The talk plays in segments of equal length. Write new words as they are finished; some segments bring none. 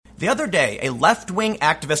The other day, a left-wing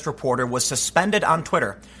activist reporter was suspended on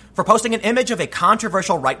Twitter for posting an image of a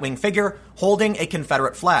controversial right-wing figure holding a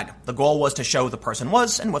Confederate flag. The goal was to show the person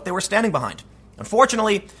was and what they were standing behind.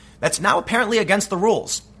 Unfortunately, that's now apparently against the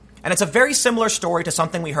rules. And it's a very similar story to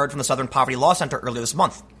something we heard from the Southern Poverty Law Center earlier this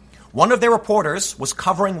month. One of their reporters was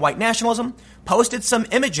covering white nationalism, posted some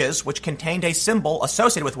images which contained a symbol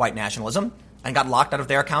associated with white nationalism, and got locked out of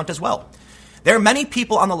their account as well. There are many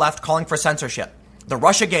people on the left calling for censorship. The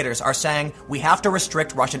Russiagators are saying we have to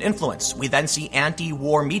restrict Russian influence. We then see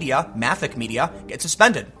anti-war media, Mafic media, get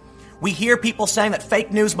suspended. We hear people saying that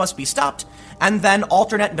fake news must be stopped, and then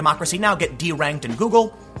Alternet and Democracy Now! Get deranked in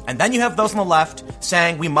Google. And then you have those on the left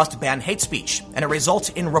saying we must ban hate speech, and it results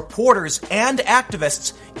in reporters and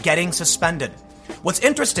activists getting suspended. What's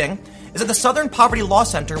interesting is that the Southern Poverty Law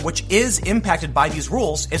Center, which is impacted by these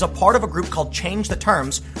rules, is a part of a group called Change the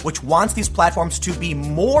Terms, which wants these platforms to be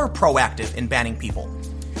more proactive in banning people.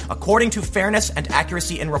 According to Fairness and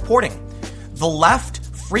Accuracy in Reporting, the left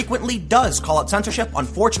frequently does call out censorship.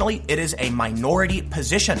 Unfortunately, it is a minority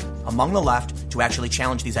position among the left to actually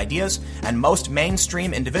challenge these ideas, and most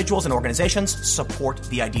mainstream individuals and organizations support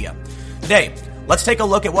the idea. Today, let's take a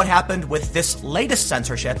look at what happened with this latest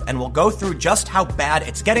censorship, and we'll go through just how bad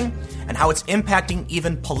it's getting and how it's impacting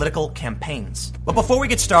even political campaigns. But before we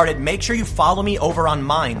get started, make sure you follow me over on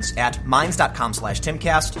Minds at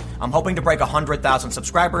minds.com/Timcast. I'm hoping to break 100,000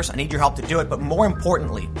 subscribers. I need your help to do it, but more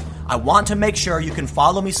importantly, I want to make sure you can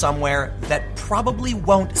follow me somewhere that probably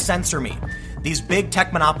won't censor me. These big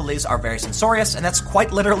tech monopolies are very censorious, and that's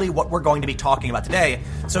quite literally what we're going to be talking about today.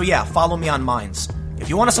 So yeah, follow me on Minds. If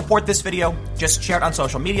you want to support this video, just share it on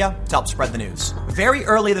social media to help spread the news. Very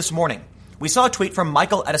early this morning, we saw a tweet from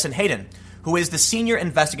Michael Edison Hayden, who is the senior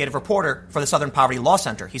investigative reporter for the Southern Poverty Law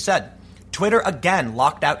Center. He said, Twitter again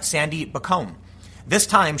locked out Sandy Bacone. This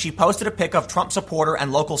time, she posted a pic of Trump supporter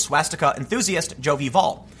and local swastika enthusiast Jovi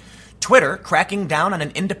Vall. Twitter cracking down on an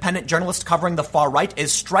independent journalist covering the far right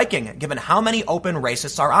is striking, given how many open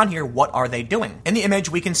racists are on here. What are they doing? In the image,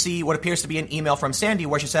 we can see what appears to be an email from Sandy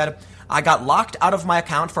where she said, I got locked out of my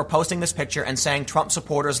account for posting this picture and saying Trump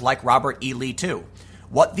supporters like Robert E. Lee too.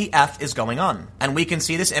 What the F is going on? And we can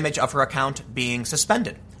see this image of her account being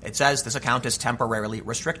suspended. It says this account is temporarily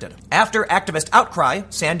restricted. After activist outcry,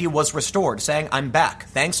 Sandy was restored, saying, I'm back.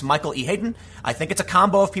 Thanks, Michael E. Hayden. I think it's a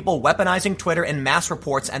combo of people weaponizing Twitter in mass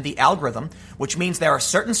reports and the algorithm, which means there are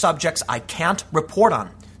certain subjects I can't report on,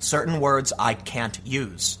 certain words I can't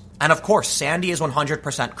use. And of course, Sandy is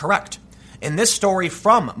 100% correct. In this story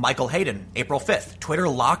from Michael Hayden, April 5th, Twitter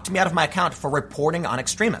locked me out of my account for reporting on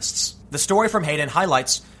extremists. The story from Hayden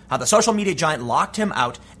highlights how the social media giant locked him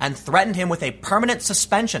out and threatened him with a permanent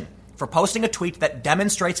suspension for posting a tweet that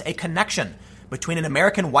demonstrates a connection between an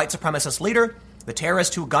American white supremacist leader, the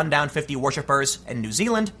terrorist who gunned down 50 worshippers in New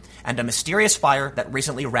Zealand, and a mysterious fire that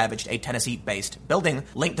recently ravaged a Tennessee-based building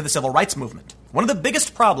linked to the civil rights movement. One of the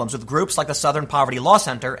biggest problems with groups like the Southern Poverty Law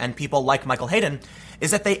Center and people like Michael Hayden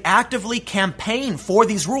is that they actively campaign for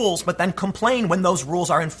these rules but then complain when those rules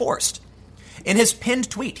are enforced. In his pinned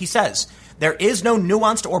tweet, he says, there is no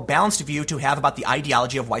nuanced or balanced view to have about the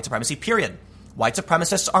ideology of white supremacy, period. White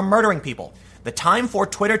supremacists are murdering people. The time for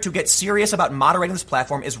Twitter to get serious about moderating this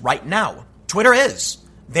platform is right now. Twitter is.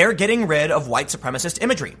 They're getting rid of white supremacist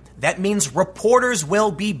imagery. That means reporters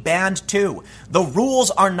will be banned too. The rules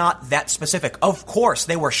are not that specific. Of course,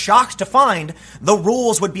 they were shocked to find the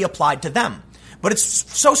rules would be applied to them. But it's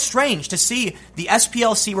so strange to see the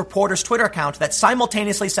SPLC reporter's Twitter account that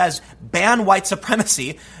simultaneously says ban white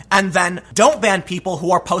supremacy and then don't ban people who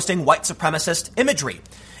are posting white supremacist imagery.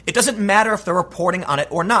 It doesn't matter if they're reporting on it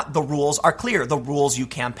or not. The rules are clear, the rules you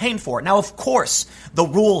campaign for. Now, of course, the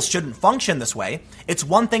rules shouldn't function this way. It's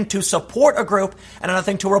one thing to support a group and another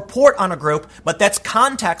thing to report on a group, but that's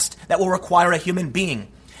context that will require a human being.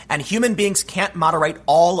 And human beings can't moderate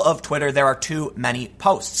all of Twitter. There are too many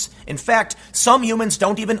posts. In fact, some humans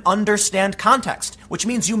don't even understand context, which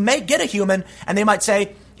means you may get a human and they might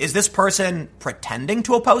say, is this person pretending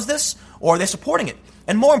to oppose this or are they supporting it?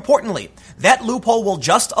 And more importantly, that loophole will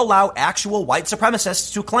just allow actual white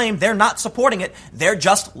supremacists to claim they're not supporting it. They're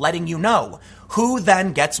just letting you know. Who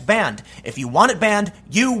then gets banned? If you want it banned,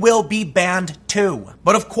 you will be banned too.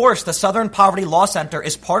 But of course, the Southern Poverty Law Center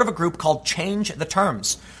is part of a group called Change the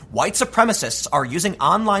Terms. White supremacists are using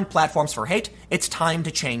online platforms for hate. It's time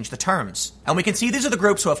to change the terms. And we can see these are the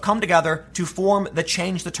groups who have come together to form the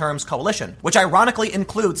Change the Terms coalition, which ironically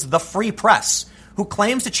includes the Free Press, who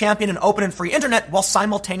claims to champion an open and free internet while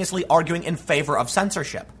simultaneously arguing in favor of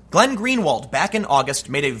censorship. Glenn Greenwald, back in August,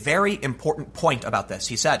 made a very important point about this.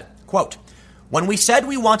 He said, quote, When we said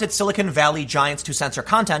we wanted Silicon Valley giants to censor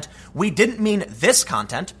content, we didn't mean this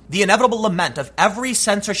content, the inevitable lament of every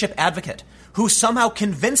censorship advocate who somehow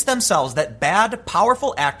convince themselves that bad,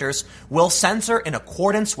 powerful actors will censor in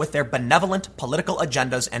accordance with their benevolent political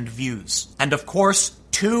agendas and views. And of course,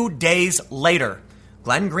 2 days later,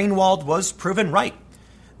 Glenn Greenwald was proven right.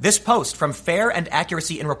 This post from Fair and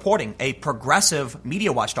Accuracy in Reporting, a progressive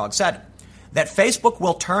media watchdog, said that Facebook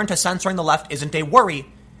will turn to censoring the left isn't a worry,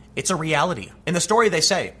 it's a reality. In the story, they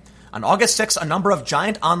say, on August 6, a number of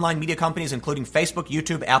giant online media companies, including Facebook,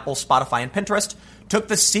 YouTube, Apple, Spotify, and Pinterest, took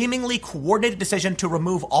the seemingly coordinated decision to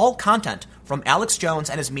remove all content from Alex Jones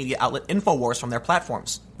and his media outlet InfoWars from their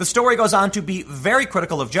platforms. The story goes on to be very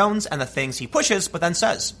critical of Jones and the things he pushes, but then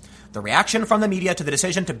says, the reaction from the media to the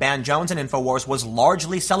decision to ban Jones and InfoWars was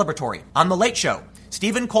largely celebratory. On The Late Show,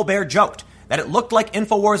 Stephen Colbert joked that it looked like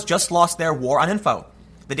InfoWars just lost their war on info.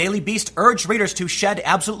 The Daily Beast urged readers to shed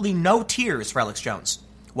absolutely no tears for Alex Jones,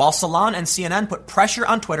 while Salon and CNN put pressure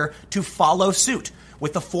on Twitter to follow suit,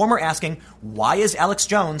 with the former asking, why is Alex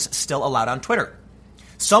Jones still allowed on Twitter?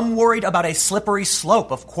 Some worried about a slippery slope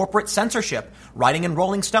of corporate censorship, writing in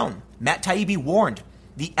Rolling Stone. Matt Taibbi warned,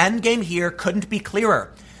 the endgame here couldn't be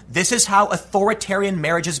clearer. This is how authoritarian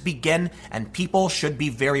marriages begin, and people should be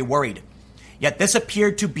very worried. Yet this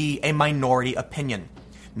appeared to be a minority opinion.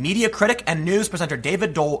 Media critic and news presenter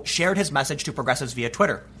David Dole shared his message to progressives via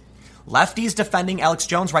Twitter. Lefties defending Alex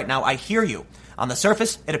Jones right now, I hear you. On the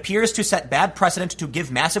surface, it appears to set bad precedent to give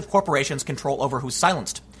massive corporations control over who's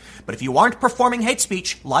silenced. But if you aren't performing hate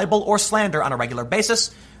speech, libel, or slander on a regular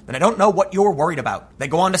basis, then I don't know what you're worried about. They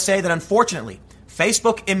go on to say that unfortunately,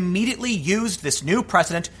 Facebook immediately used this new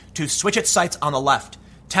precedent to switch its sights on the left,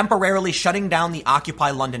 temporarily shutting down the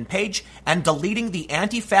Occupy London page and deleting the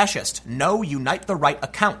anti-fascist No Unite the Right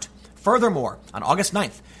account. Furthermore, on August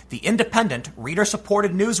 9th, the independent,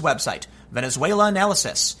 reader-supported news website, Venezuela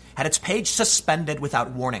Analysis, had its page suspended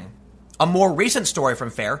without warning. A more recent story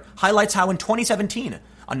from Fair highlights how in 2017,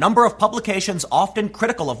 a number of publications often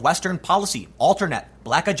critical of Western policy, Alternet,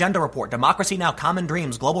 Black Agenda Report, Democracy Now!, Common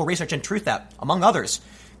Dreams, Global Research, and TruthApp, among others,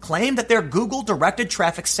 claimed that their Google-directed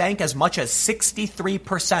traffic sank as much as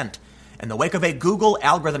 63% in the wake of a Google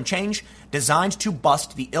algorithm change designed to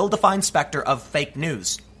bust the ill-defined specter of fake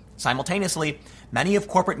news. Simultaneously, many of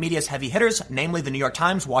corporate media's heavy hitters, namely the New York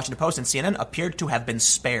Times, Washington Post, and CNN, appeared to have been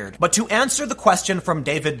spared. But to answer the question from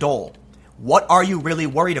David Dole, what are you really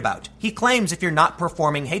worried about? He claims if you're not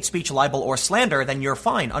performing hate speech, libel, or slander, then you're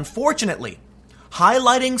fine. Unfortunately,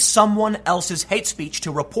 highlighting someone else's hate speech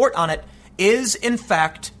to report on it is, in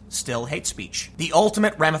fact, still hate speech. The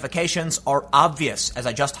ultimate ramifications are obvious, as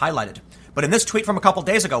I just highlighted. But in this tweet from a couple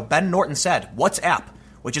days ago, Ben Norton said, WhatsApp,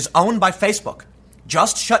 which is owned by Facebook,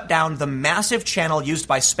 just shut down the massive channel used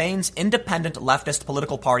by Spain's independent leftist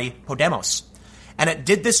political party, Podemos. And it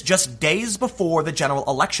did this just days before the general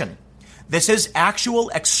election. This is actual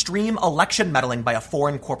extreme election meddling by a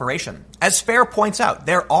foreign corporation. As Fair points out,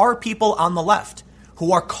 there are people on the left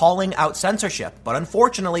who are calling out censorship, but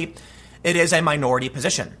unfortunately, it is a minority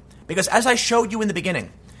position. Because as I showed you in the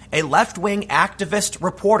beginning, a left-wing activist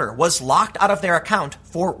reporter was locked out of their account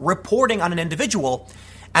for reporting on an individual,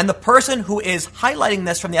 and the person who is highlighting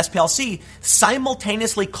this from the SPLC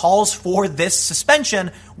simultaneously calls for this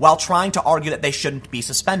suspension while trying to argue that they shouldn't be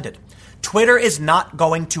suspended. Twitter is not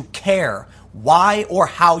going to care why or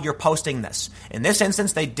how you're posting this. In this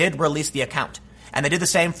instance, they did release the account, and they did the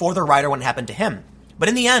same for the writer when it happened to him. But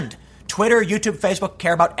in the end, Twitter, YouTube, Facebook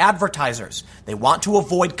care about advertisers. They want to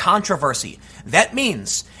avoid controversy. That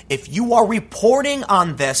means if you are reporting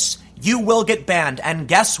on this, you will get banned. And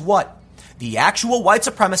guess what? The actual white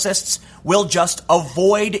supremacists will just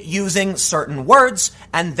avoid using certain words,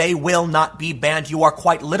 and they will not be banned. You are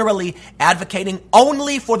quite literally advocating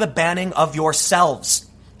only for the banning of yourselves.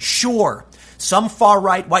 Sure, some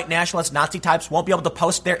far-right white nationalist Nazi types won't be able to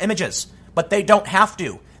post their images, but they don't have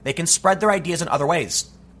to. They can spread their ideas in other ways.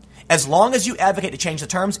 As long as you advocate to change the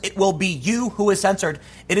terms, it will be you who is censored.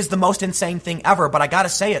 It is the most insane thing ever, but I gotta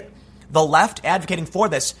say it. The left advocating for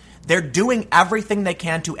this, they're doing everything they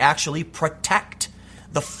can to actually protect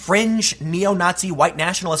the fringe neo-Nazi white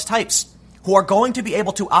nationalist types who are going to be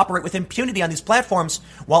able to operate with impunity on these platforms,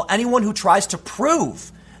 while anyone who tries to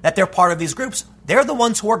prove that they're part of these groups, they're the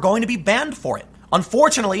ones who are going to be banned for it.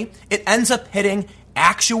 Unfortunately, it ends up hitting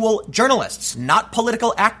actual journalists, not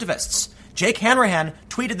political activists. Jake Hanrahan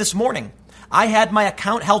tweeted this morning, I had my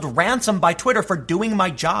account held ransom by Twitter for doing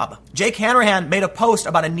my job. Jake Hanrahan made a post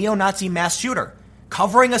about a neo-Nazi mass shooter,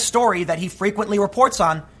 covering a story that he frequently reports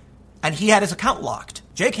on, and he had his account locked.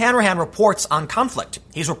 Jake Hanrahan reports on conflict.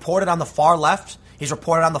 He's reported on the far left. He's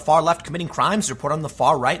reported on the far left committing crimes. He's reported on the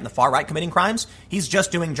far right and the far right committing crimes. He's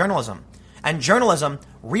just doing journalism. And journalism,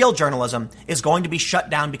 real journalism, is going to be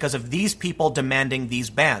shut down because of these people demanding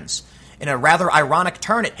these bans. In a rather ironic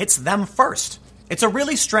turn, it hits them first. It's a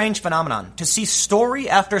really strange phenomenon to see story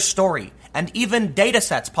after story and even data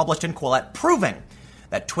sets published in Quillette proving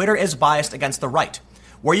that Twitter is biased against the right,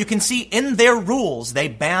 where you can see in their rules they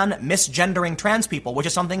ban misgendering trans people, which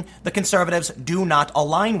is something the conservatives do not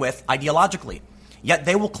align with ideologically. Yet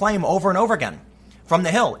they will claim over and over again, from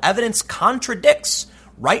the Hill, evidence contradicts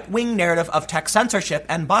right-wing narrative of tech censorship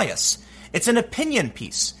and bias. It's an opinion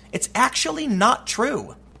piece. It's actually not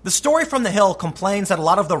true. The story from the Hill complains that a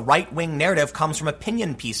lot of the right-wing narrative comes from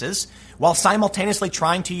opinion pieces, while simultaneously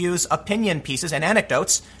trying to use opinion pieces and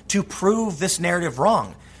anecdotes to prove this narrative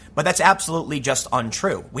wrong. But that's absolutely just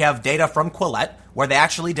untrue. We have data from Quillette, where they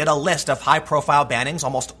actually did a list of high-profile bannings.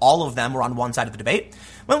 Almost all of them were on one side of the debate.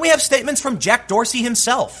 When we have statements from Jack Dorsey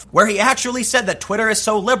himself, where he actually said that Twitter is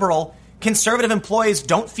so liberal, conservative employees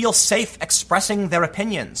don't feel safe expressing their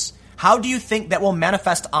opinions. How do you think that will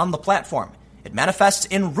manifest on the platform? It manifests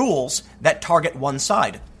in rules that target one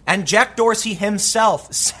side. And Jack Dorsey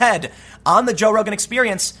himself said on the Joe Rogan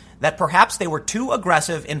Experience that perhaps they were too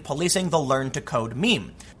aggressive in policing the learn to code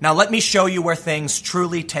meme. Now let me show you where things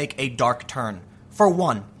truly take a dark turn. For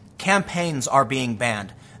one, campaigns are being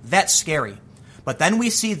banned. That's scary. But then we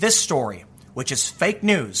see this story, which is fake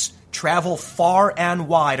news, travel far and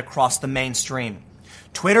wide across the mainstream.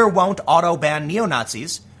 Twitter won't auto-ban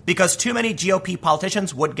neo-Nazis because too many GOP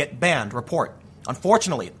politicians would get banned, report.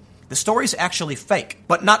 Unfortunately, the story's actually fake.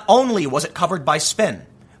 But not only was it covered by Spin,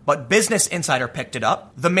 but Business Insider picked it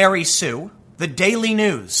up, The Mary Sue, The Daily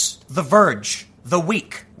News, The Verge, The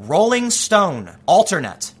Week, Rolling Stone,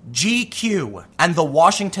 Alternet, GQ, and The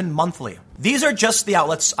Washington Monthly. These are just the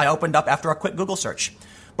outlets I opened up after a quick Google search.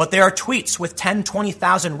 But there are tweets with 10,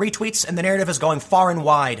 20,000 retweets, and the narrative is going far and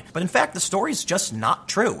wide. But in fact, the story's just not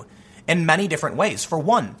true in many different ways. For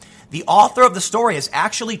one, the author of the story has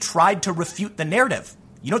actually tried to refute the narrative.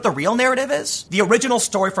 You know what the real narrative is? The original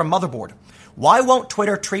story from Motherboard. Why won't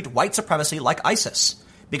Twitter treat white supremacy like ISIS?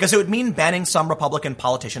 Because it would mean banning some Republican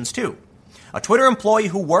politicians too. A Twitter employee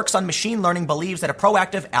who works on machine learning believes that a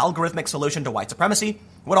proactive algorithmic solution to white supremacy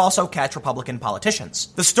would also catch Republican politicians.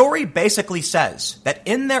 The story basically says that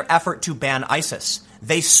in their effort to ban ISIS,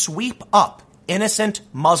 they sweep up innocent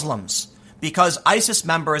Muslims because ISIS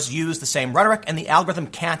members use the same rhetoric and the algorithm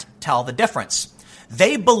can't tell the difference.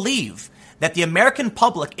 They believe that the American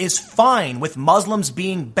public is fine with Muslims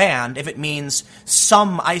being banned if it means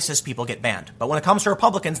some ISIS people get banned. But when it comes to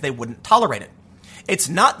Republicans, they wouldn't tolerate it. It's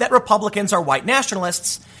not that Republicans are white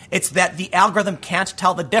nationalists. It's that the algorithm can't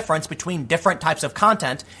tell the difference between different types of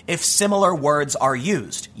content if similar words are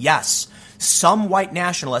used. Yes, some white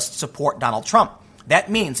nationalists support Donald Trump.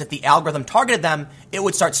 That means if the algorithm targeted them, it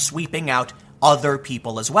would start sweeping out other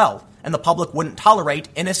people as well. And the public wouldn't tolerate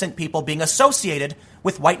innocent people being associated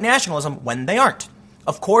with white nationalism when they aren't.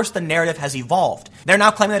 Of course, the narrative has evolved. They're now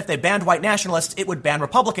claiming that if they banned white nationalists, it would ban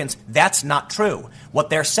Republicans. That's not true. What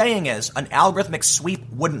they're saying is an algorithmic sweep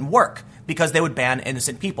wouldn't work because they would ban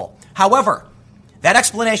innocent people. However, that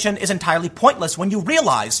explanation is entirely pointless when you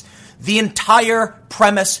realize the entire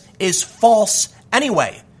premise is false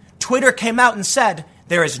anyway. Twitter came out and said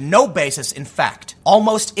there is no basis in fact.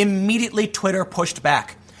 Almost immediately, Twitter pushed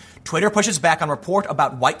back. Twitter pushes back on report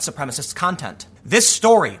about white supremacist content. This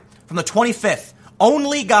story from the 25th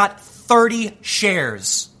only got 30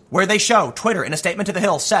 shares, where they show Twitter, in a statement to The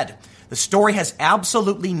Hill, said the story has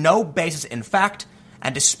absolutely no basis in fact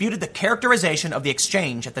and disputed the characterization of the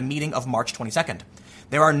exchange at the meeting of March 22nd.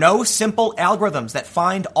 There are no simple algorithms that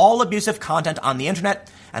find all abusive content on the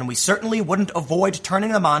internet, and we certainly wouldn't avoid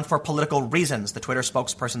turning them on for political reasons, the Twitter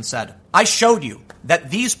spokesperson said. I showed you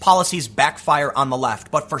that these policies backfire on the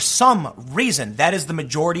left, but for some reason, that is the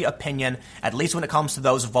majority opinion, at least when it comes to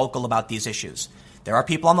those vocal about these issues. There are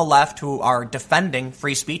people on the left who are defending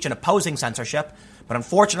free speech and opposing censorship, but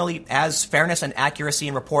unfortunately, as fairness and accuracy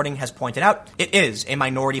in reporting has pointed out, it is a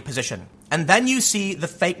minority position. And then you see the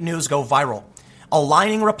fake news go viral,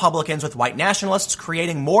 aligning Republicans with white nationalists,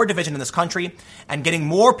 creating more division in this country, and getting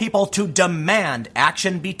more people to demand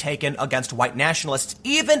action be taken against white nationalists,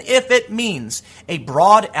 even if it means a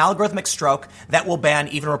broad algorithmic stroke that will ban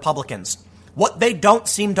even Republicans. What they don't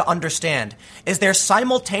seem to understand is they're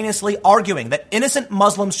simultaneously arguing that innocent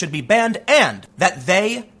Muslims should be banned and that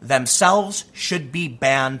they themselves should be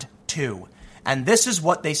banned too. And this is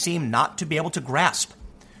what they seem not to be able to grasp.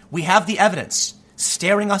 We have the evidence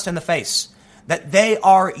staring us in the face that they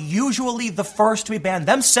are usually the first to be banned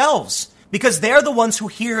themselves because they're the ones who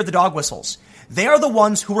hear the dog whistles. They are the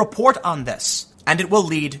ones who report on this. and it will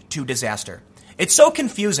lead to disaster. It's so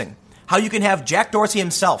confusing how you can have Jack Dorsey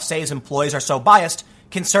himself say his employees are so biased,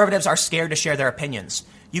 conservatives are scared to share their opinions.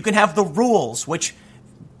 You can have the rules, which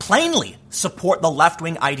plainly support the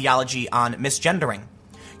left-wing ideology on misgendering.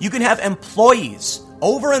 You can have employees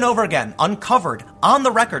over and over again uncovered on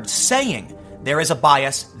the record saying there is a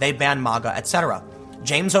bias, they ban MAGA, etc.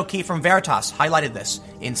 James O'Keefe from Veritas highlighted this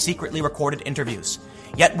in secretly recorded interviews.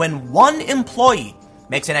 Yet when one employee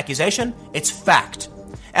makes an accusation, it's fact.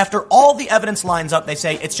 After all the evidence lines up, they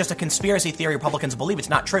say it's just a conspiracy theory Republicans believe, it's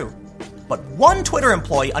not true. But one Twitter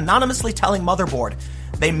employee anonymously telling Motherboard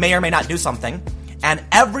they may or may not do something, and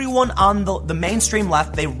everyone on the mainstream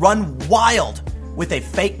left, they run wild with a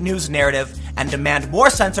fake news narrative and demand more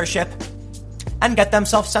censorship and get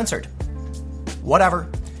themselves censored. Whatever.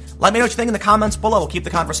 Let me know what you think in the comments below. We'll keep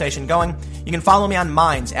the conversation going. You can follow me on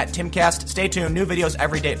Minds at Timcast. Stay tuned. New videos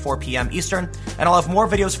every day at 4 p.m. Eastern. And I'll have more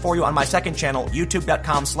videos for you on my second channel,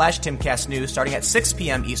 youtube.com/TimcastNews, starting at 6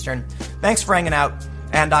 p.m. Eastern. Thanks for hanging out,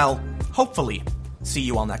 and I'll hopefully see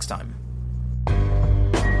you all next time.